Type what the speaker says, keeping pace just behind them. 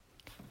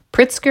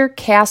Pritzker,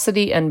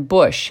 Cassidy, and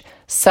Bush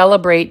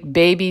celebrate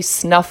baby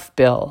snuff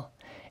bill.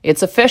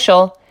 It's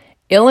official.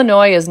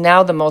 Illinois is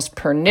now the most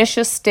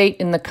pernicious state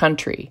in the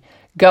country.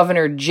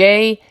 Governor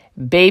J.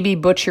 Baby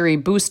Butchery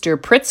Booster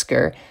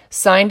Pritzker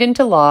signed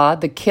into law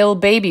the Kill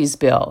Babies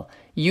Bill,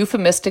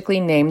 euphemistically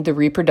named the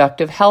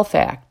Reproductive Health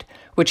Act,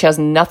 which has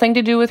nothing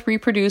to do with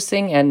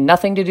reproducing and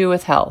nothing to do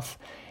with health.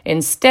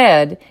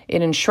 Instead,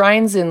 it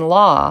enshrines in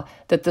law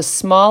that the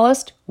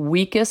smallest,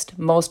 weakest,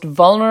 most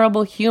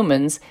vulnerable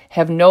humans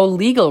have no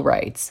legal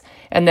rights,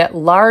 and that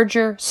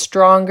larger,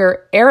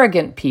 stronger,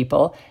 arrogant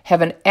people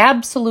have an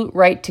absolute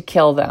right to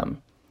kill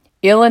them.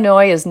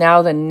 Illinois is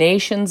now the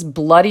nation's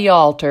bloody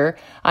altar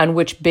on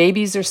which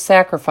babies are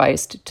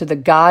sacrificed to the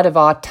god of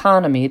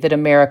autonomy that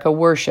America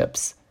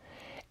worships.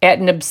 At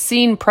an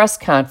obscene press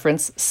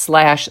conference /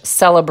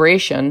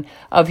 celebration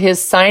of his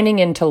signing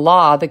into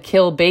law the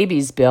Kill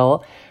Babies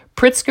Bill,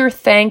 Pritzker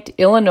thanked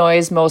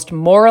Illinois' most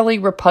morally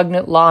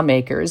repugnant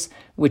lawmakers,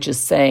 which is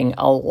saying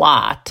a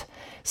lot,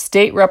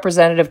 State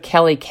Representative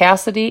Kelly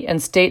Cassidy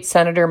and State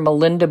Senator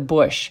Melinda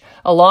Bush,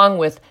 along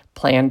with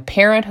Planned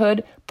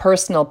Parenthood,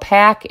 Personal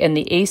PAC, and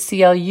the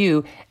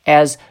ACLU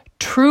as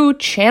true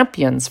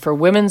champions for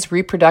women's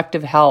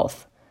reproductive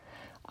health.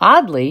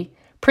 Oddly,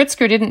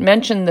 Pritzker didn't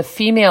mention the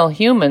female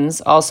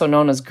humans, also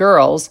known as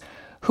girls,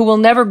 who will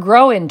never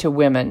grow into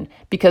women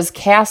because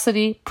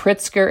Cassidy,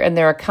 Pritzker, and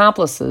their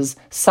accomplices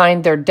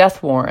signed their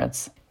death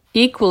warrants.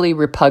 Equally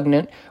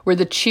repugnant were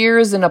the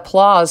cheers and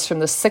applause from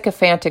the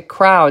sycophantic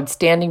crowd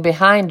standing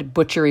behind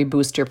Butchery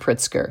Booster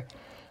Pritzker.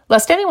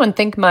 Lest anyone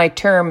think my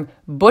term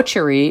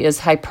butchery is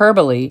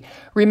hyperbole,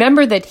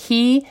 remember that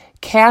he,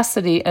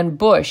 Cassidy, and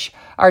Bush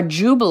are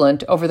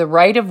jubilant over the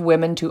right of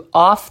women to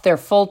off their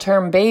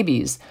full-term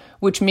babies,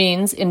 which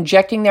means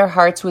injecting their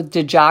hearts with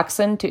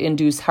digoxin to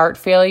induce heart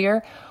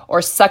failure,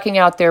 or sucking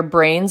out their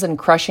brains and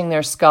crushing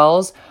their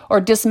skulls,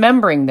 or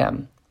dismembering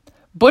them.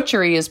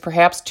 Butchery is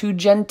perhaps too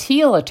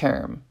genteel a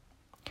term.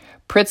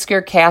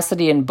 Pritzker,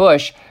 Cassidy, and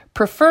Bush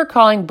prefer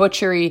calling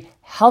butchery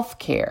health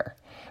care,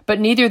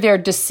 but neither their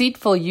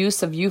deceitful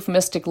use of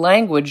euphemistic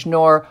language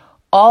nor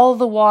all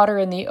the water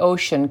in the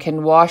ocean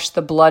can wash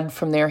the blood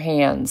from their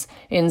hands.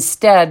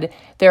 Instead,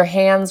 their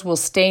hands will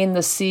stain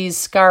the seas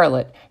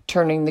scarlet,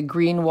 turning the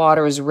green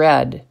waters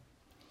red.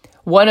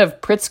 One of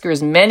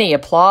Pritzker's many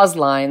applause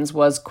lines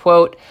was,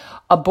 quote,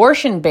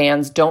 "Abortion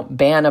bans don't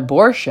ban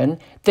abortion,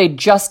 they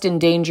just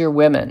endanger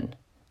women."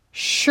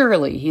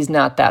 Surely he's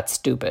not that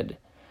stupid.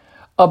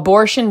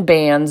 Abortion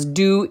bans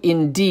do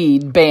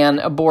indeed ban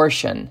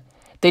abortion.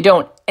 They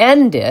don't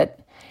end it,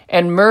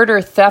 and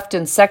murder, theft,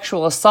 and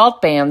sexual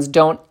assault bans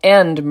don't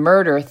end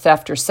murder,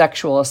 theft, or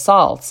sexual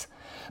assaults.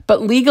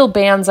 But legal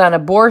bans on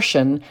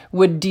abortion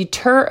would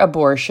deter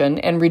abortion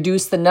and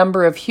reduce the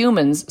number of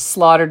humans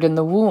slaughtered in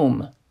the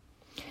womb.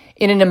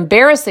 In an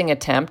embarrassing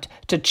attempt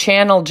to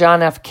channel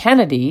John F.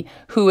 Kennedy,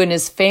 who in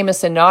his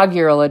famous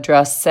inaugural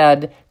address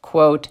said,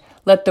 quote,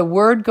 "Let the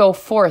word go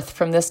forth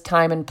from this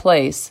time and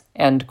place,"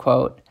 end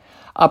quote,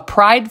 a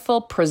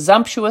prideful,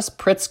 presumptuous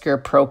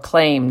Pritzker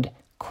proclaimed,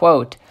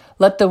 quote,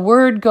 "Let the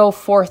word go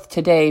forth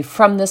today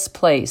from this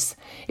place.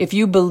 If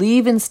you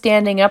believe in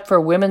standing up for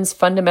women's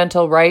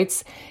fundamental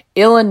rights,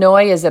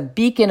 Illinois is a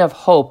beacon of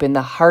hope in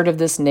the heart of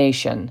this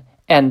nation,"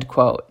 end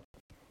quote.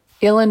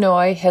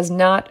 Illinois has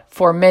not,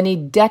 for many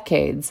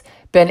decades,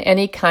 been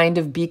any kind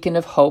of beacon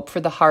of hope for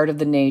the heart of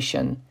the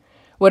nation.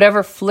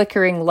 Whatever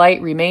flickering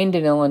light remained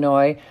in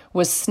Illinois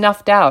was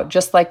snuffed out,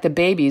 just like the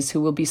babies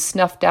who will be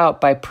snuffed out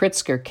by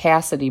Pritzker,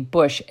 Cassidy,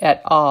 Bush,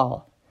 et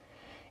al.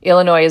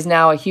 Illinois is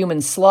now a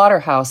human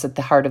slaughterhouse at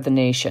the heart of the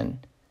nation.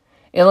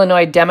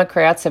 Illinois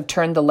Democrats have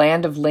turned the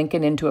land of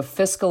Lincoln into a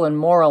fiscal and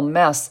moral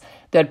mess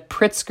that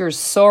Pritzker's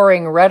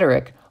soaring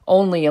rhetoric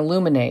only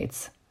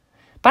illuminates.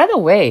 By the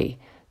way,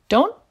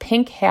 don't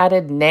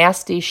pink-hatted,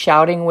 nasty,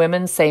 shouting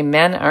women say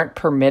men aren't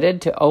permitted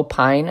to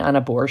opine on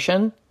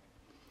abortion?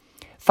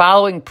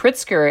 Following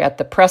Pritzker at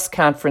the press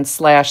conference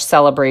 /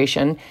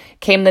 celebration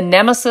came the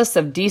nemesis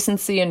of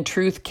decency and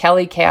truth,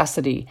 Kelly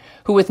Cassidy,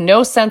 who with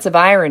no sense of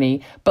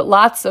irony, but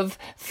lots of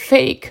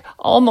fake,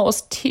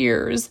 almost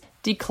tears,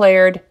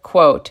 declared,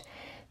 quote,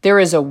 "There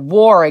is a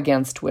war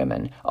against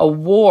women, a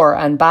war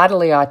on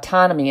bodily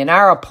autonomy, and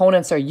our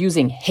opponents are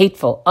using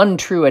hateful,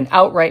 untrue, and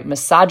outright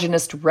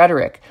misogynist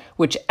rhetoric,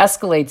 which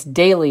escalates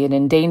daily and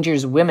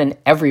endangers women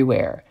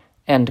everywhere,"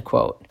 end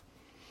quote.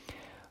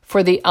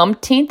 For the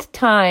umpteenth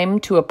time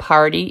to a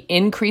party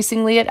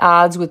increasingly at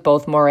odds with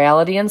both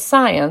morality and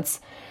science,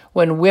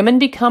 when women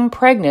become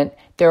pregnant,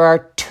 there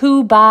are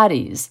two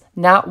bodies,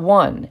 not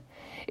one.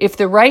 If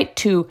the right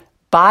to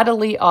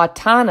bodily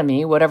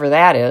autonomy, whatever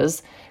that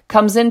is,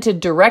 comes into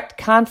direct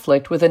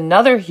conflict with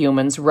another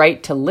human's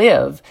right to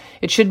live,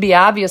 it should be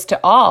obvious to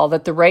all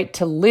that the right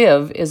to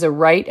live is a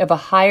right of a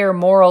higher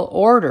moral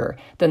order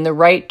than the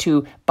right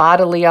to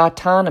bodily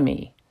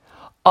autonomy.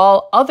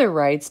 All other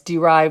rights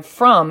derive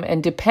from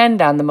and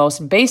depend on the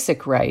most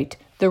basic right,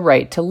 the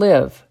right to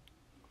live.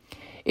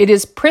 It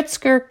is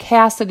Pritzker,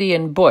 Cassidy,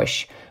 and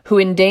Bush who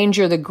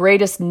endanger the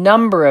greatest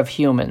number of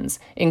humans,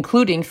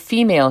 including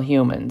female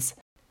humans.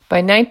 By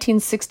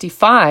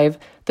 1965,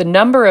 the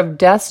number of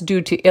deaths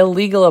due to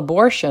illegal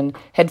abortion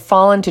had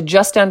fallen to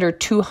just under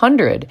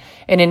 200,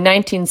 and in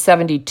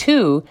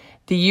 1972,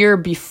 the year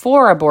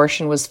before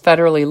abortion was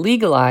federally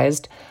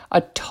legalized,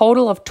 a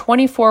total of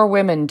 24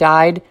 women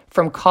died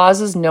from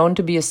causes known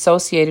to be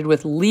associated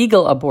with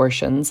legal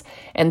abortions,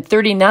 and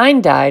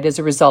 39 died as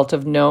a result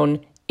of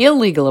known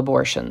illegal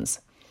abortions.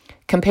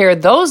 Compare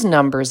those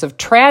numbers of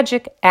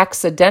tragic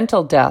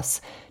accidental deaths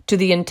to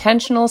the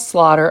intentional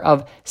slaughter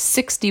of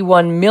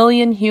 61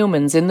 million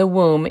humans in the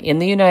womb in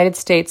the United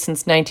States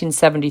since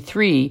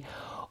 1973,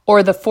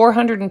 or the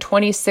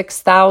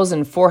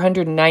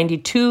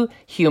 426,492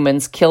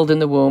 humans killed in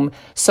the womb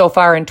so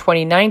far in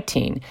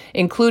 2019,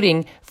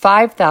 including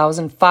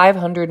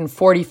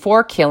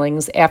 5,544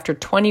 killings after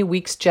 20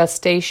 weeks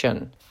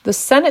gestation. The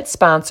Senate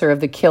sponsor of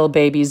the Kill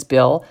Babies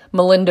bill,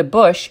 Melinda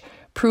Bush,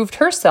 proved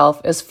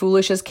herself as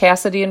foolish as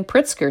Cassidy and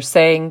Pritzker,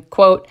 saying,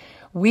 quote,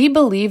 "We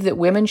believe that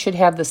women should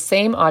have the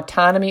same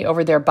autonomy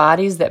over their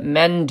bodies that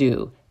men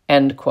do,"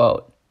 end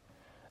quote.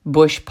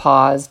 Bush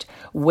paused,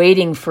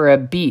 waiting for a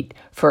beat,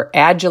 for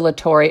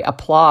adulatory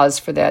applause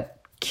for that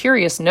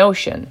curious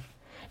notion.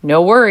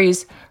 No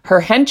worries,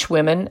 her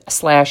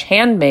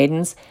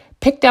henchwomen/handmaidens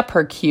picked up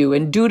her cue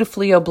and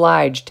dutifully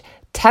obliged,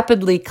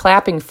 tepidly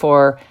clapping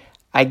for,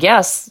 I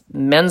guess,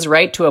 men's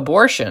right to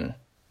abortion.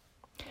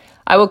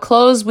 I will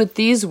close with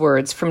these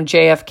words from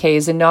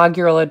JFK's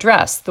inaugural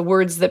address, the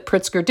words that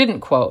Pritzker didn't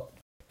quote.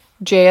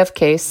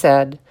 JFK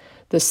said,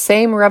 "The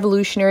same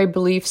revolutionary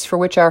beliefs for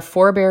which our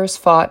forebears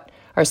fought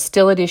are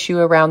still at issue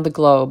around the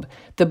globe.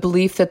 The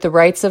belief that the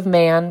rights of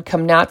man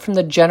come not from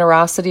the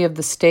generosity of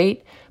the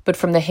state, but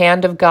from the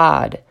hand of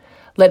God.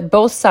 Let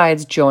both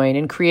sides join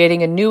in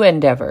creating a new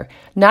endeavor,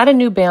 not a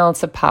new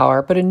balance of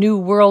power, but a new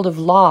world of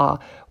law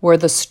where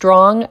the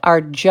strong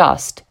are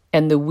just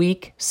and the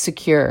weak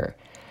secure.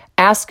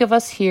 Ask of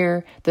us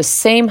here the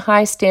same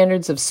high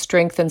standards of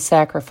strength and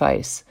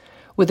sacrifice.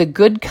 With a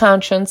good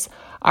conscience,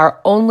 our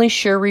only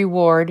sure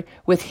reward,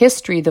 with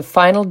history the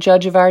final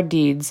judge of our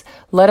deeds,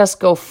 let us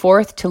go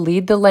forth to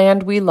lead the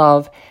land we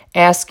love,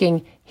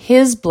 asking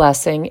His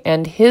blessing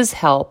and His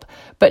help,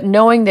 but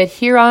knowing that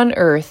here on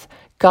earth,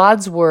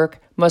 God's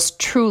work must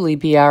truly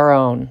be our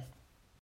own."